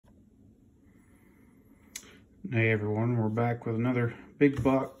Hey everyone, we're back with another Big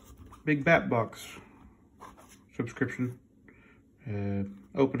Bat Box subscription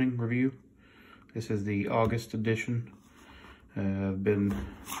opening review. This is the August edition. I've been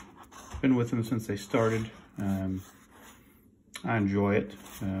with them since they started. I enjoy it,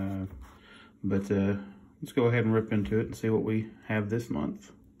 but let's go ahead and rip into it and see what we have this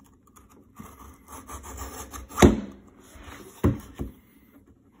month.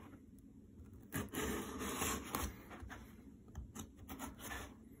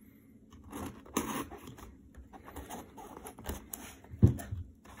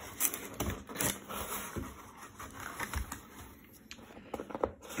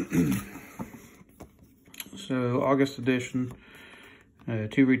 So August edition,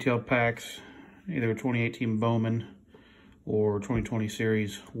 2 retail packs, either 2018 Bowman or 2020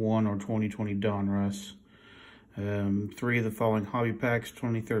 Series 1 or 2020 Donruss. 3 of the following hobby packs: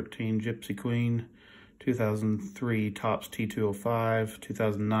 2013 Gypsy Queen, 2003 Topps T205,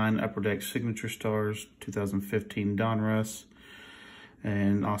 2009 Upper Deck Signature Stars, 2015 Donruss,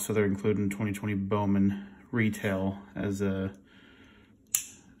 and also they're including 2020 Bowman retail as a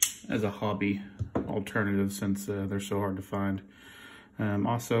hobby alternative since they're so hard to find.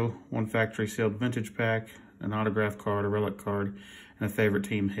 Also, 1 factory sealed vintage pack, an autograph card, a relic card, and a favorite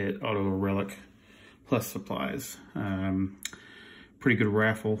team hit auto relic plus supplies. Pretty good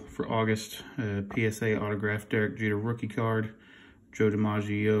raffle for August. PSA autograph Derek Jeter rookie card, Joe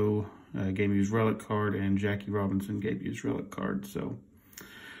DiMaggio game used relic card, and Jackie Robinson game used relic card. So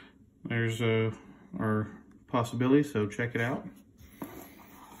there's our possibility, so check it out.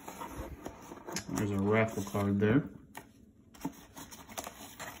 There's a raffle card there.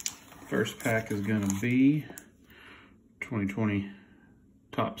 First pack is going to be 2020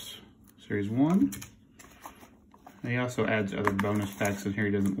 Topps Series 1. He also adds other bonus packs in here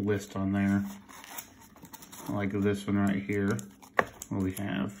he doesn't list on there. Like this one right here. What we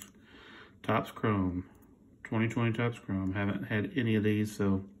have? Topps Chrome. 2020 Topps Chrome. Haven't had any of these,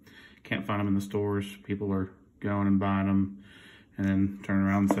 so can't find them in the stores. People are going and buying them and then turning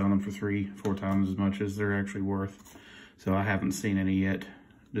around and selling them for 3-4 times as much as they're actually worth. So I haven't seen any yet.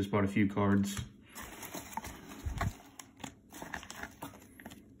 Just bought a few cards.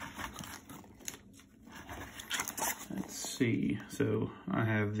 Let's see. So I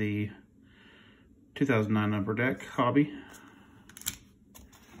have the 2009 Upper Deck Hobby,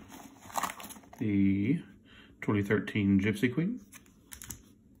 the 2013 Gypsy Queen,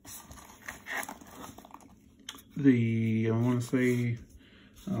 I want to say,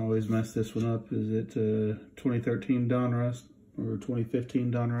 I always mess this one up, is it 2013 Donruss or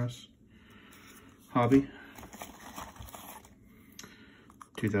 2015 Donruss Hobby,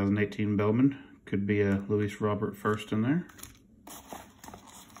 2018 Bowman, could be a Luis Robert first in there,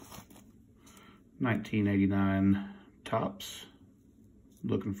 1989 Topps,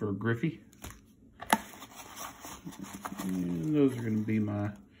 looking for a Griffey, and those are going to be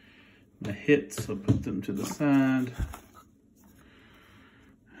my hits. I'll put them to the side.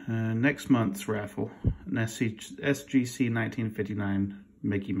 Next month's raffle, an SGC 1959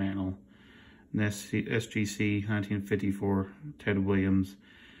 Mickey Mantle, an SGC 1954 Ted Williams,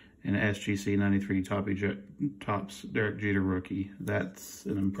 and an SGC 93 Topps Derek Jeter rookie. That's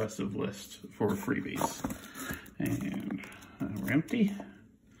an impressive list for freebies. And we're empty.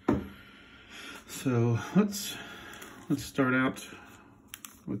 So let's start out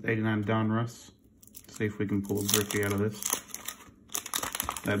with 89 Donruss. See if we can pull a Griffey out of this.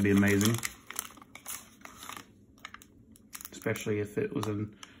 That'd be amazing. Especially if it was in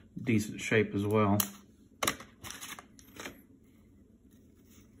decent shape as well.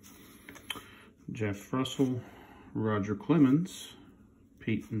 Jeff Russell, Roger Clemens,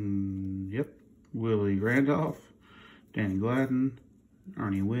 Willie Randolph, Danny Gladden,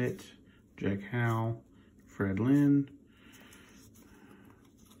 Ernie Witt, Jack Howell, Fred Lynn,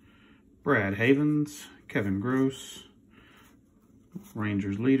 Brad Havens, Kevin Gross,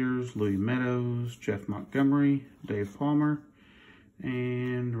 Rangers leaders, Louis Meadows, Jeff Montgomery, Dave Palmer,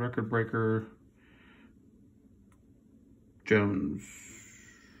 and record breaker Doug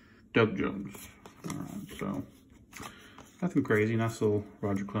Jones. All right, so nothing crazy, nice little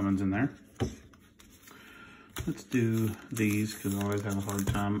Roger Clemens in there. Let's do these because I always have a hard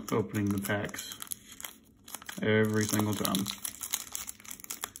time opening the packs every single time.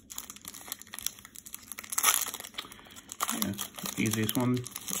 Yeah, easiest one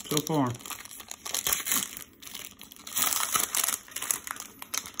so far.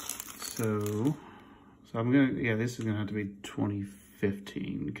 So I'm gonna, this is gonna have to be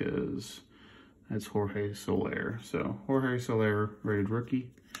 2015 because that's Jorge Soler. So Jorge Soler, rated rookie.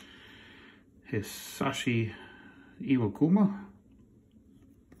 Hisashi Iwakuma.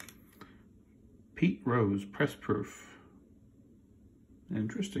 Pete Rose, press proof.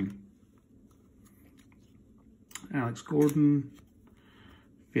 Interesting. Alex Gordon,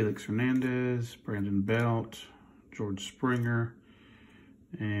 Felix Hernandez, Brandon Belt, George Springer,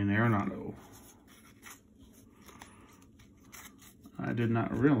 and Arenado. I did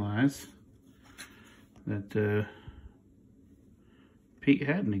not realize that Pete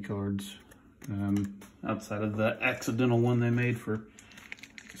had any cards outside of the accidental one they made for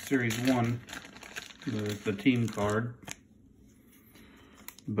Series 1, the team card.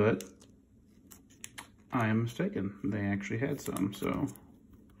 But I am mistaken. They actually had some, so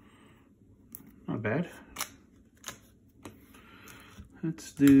not bad.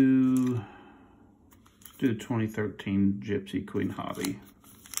 Let's do 2013 Gypsy Queen Hobby.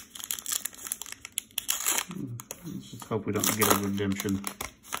 Let's just hope we don't get a redemption.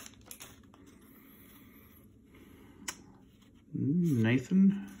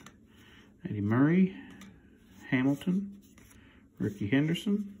 Nathan, Eddie Murray, Hamilton, Ricky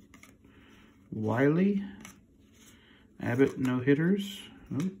Henderson, Wiley, Abbott no-hitters,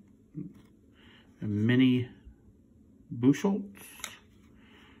 and Minnie Buchholz,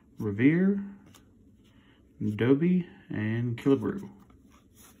 Revere, Dobie, and Killebrew.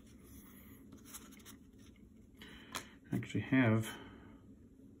 I actually have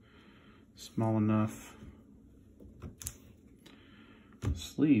small enough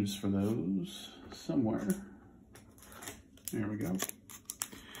sleeves for those somewhere. There we go.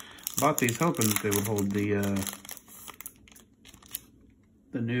 Bought these hoping that they would hold the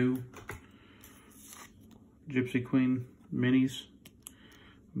new Gypsy Queen minis,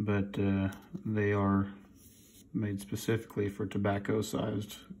 but they are made specifically for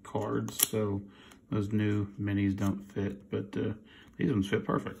tobacco-sized cards, so those new minis don't fit, but these ones fit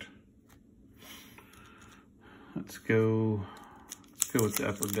perfect. Let's go with the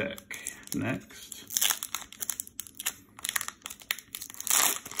upper deck next.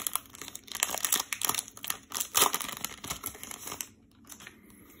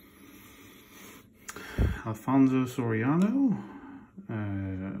 Alfonso Soriano,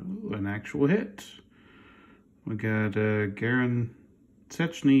 an actual hit. We got Garen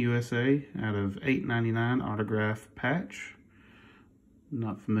Sechny, USA, out of $8.99 autograph patch.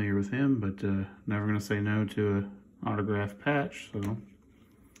 Not familiar with him, but never going to say no to an autograph patch. So,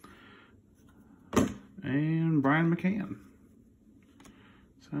 and Brian McCann.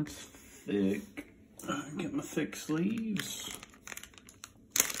 So that's thick. Get my thick sleeves.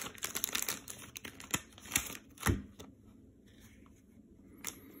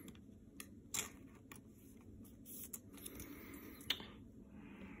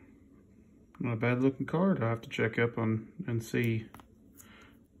 Not a bad looking card. I'll have to check up on and see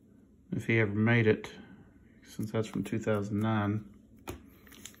if he ever made it, since that's from 2009.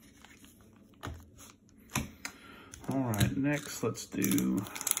 All right, next let's do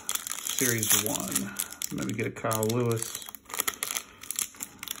Series 1. Maybe get a Kyle Lewis.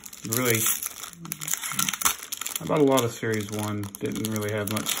 Really, I bought a lot of Series 1. Didn't really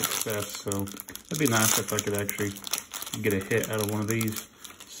have much success, so it'd be nice if I could actually get a hit out of one of these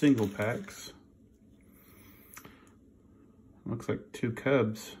single packs. Looks like 2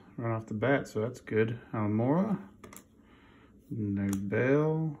 Cubs right off the bat, so that's good. Almora, and there's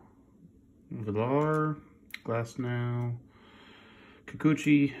Bell, Villar, Glasnow,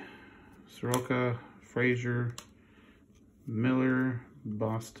 Kikuchi, Soroka, Frazier, Miller,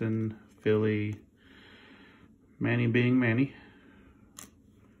 Boston, Philly, Manny being Manny,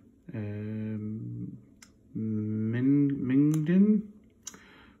 Mingden,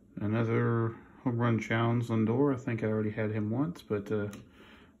 another home run challenge, Lindor. I think I already had him once, but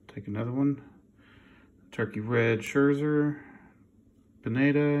take another one. Turkey Red, Scherzer,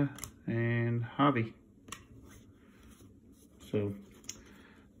 Pineda, and Javi. So,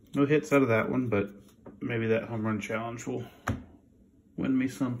 no hits out of that one, but maybe that home run challenge will win me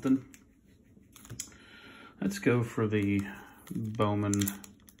something. Let's go for the Bowman.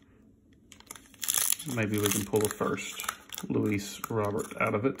 Maybe we can pull a first Luis Robert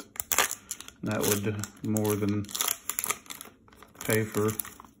out of it. That would more than pay for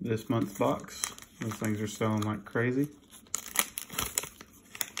this month's box. Those things are selling like crazy.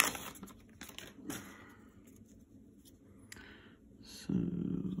 So,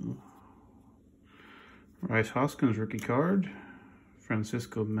 Rice Hoskins rookie card.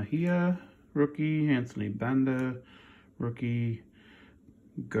 Francisco Mejia rookie. Anthony Banda rookie.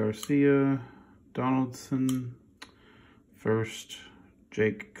 Garcia, Donaldson. First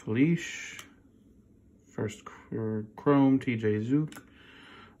Jake Kalish. First Chrome, TJ Zook.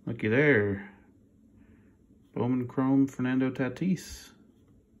 Looky there. Bowman Chrome Fernando Tatis.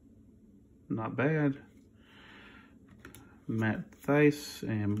 Not bad. Matt Thaiss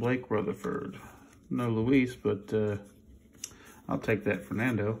and Blake Rutherford. No Luis, but I'll take that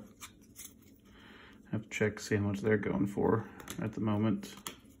Fernando. Have to check to see how much they're going for at the moment.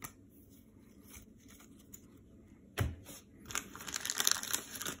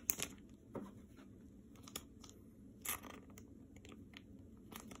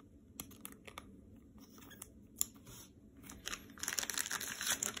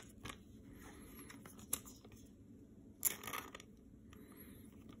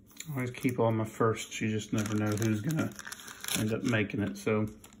 I always keep all my firsts. You just never know who's gonna end up making it. So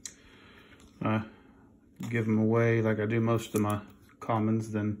I give them away like I do most of my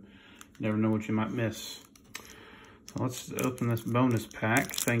commons, then you never know what you might miss. So let's open this bonus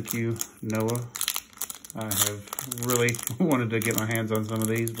pack. Thank you, Noah. I have really wanted to get my hands on some of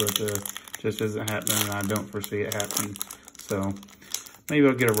these, but just isn't happening, and I don't foresee it happening. So maybe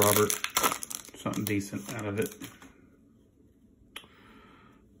I'll get a Robert, something decent out of it.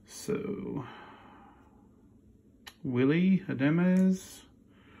 So, Willie Ademez,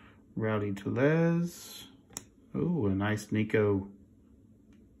 Rowdy Tellez. Oh, a nice Nico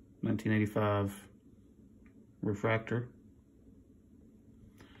 1985 refractor.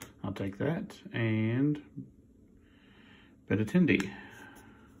 I'll take that. And Benintendi.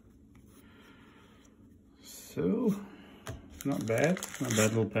 So, not bad. Not a bad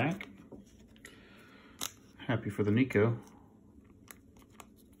little pack. Happy for the Nico.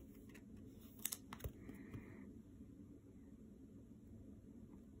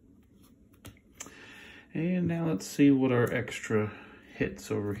 And now let's see what our extra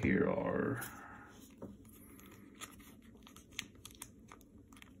hits over here are.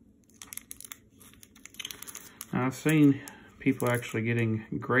 Now, I've seen people actually getting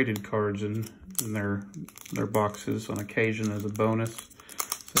graded cards in their boxes on occasion as a bonus.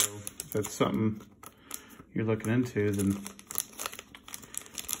 So if that's something you're looking into, then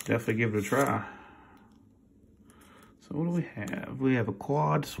definitely give it a try. So what do we have? We have a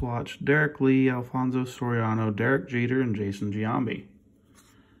quad swatch, Derek Lee, Alfonso Soriano, Derek Jeter, and Jason Giambi.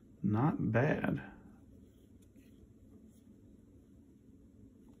 Not bad.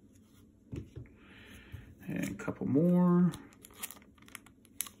 And a couple more.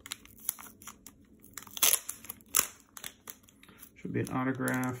 Should be an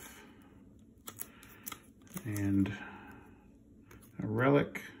autograph. And a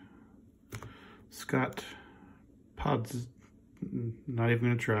relic. Scott Pods, not even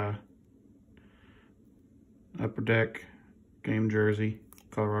gonna try. Upper Deck, game jersey,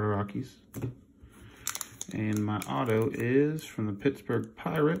 Colorado Rockies. And my auto is from the Pittsburgh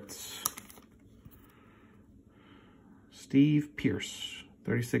Pirates, Steve Pearce,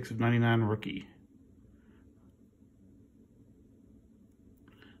 36/99 rookie.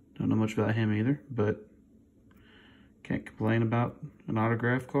 Don't know much about him either, but can't complain about an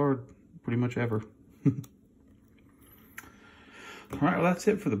autograph card pretty much ever. All right, well, that's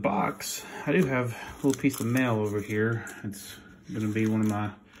it for the box. I do have a little piece of mail over here. It's going to be one of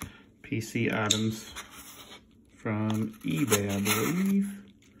my PC items from eBay, I believe.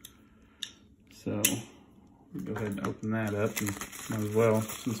 So we'll go ahead and open that up, and might as well,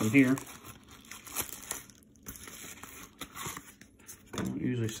 since I'm here. I don't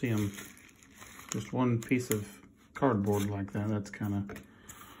usually see them, just one piece of cardboard like that. That's kind of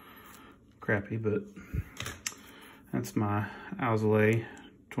crappy, but that's my Alzolay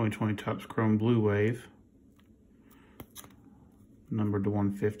 2020 Topps Chrome Blue Wave, numbered to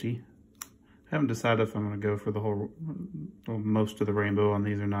 150. Haven't decided if I'm going to go for the whole, well, most of the rainbow on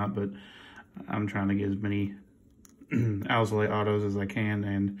these or not, but I'm trying to get as many Alzolay autos as I can,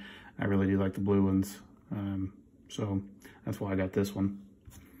 and I really do like the blue ones. So that's why I got this one.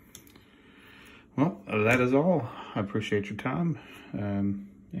 Well, that is all. I appreciate your time, and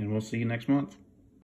we'll see you next month.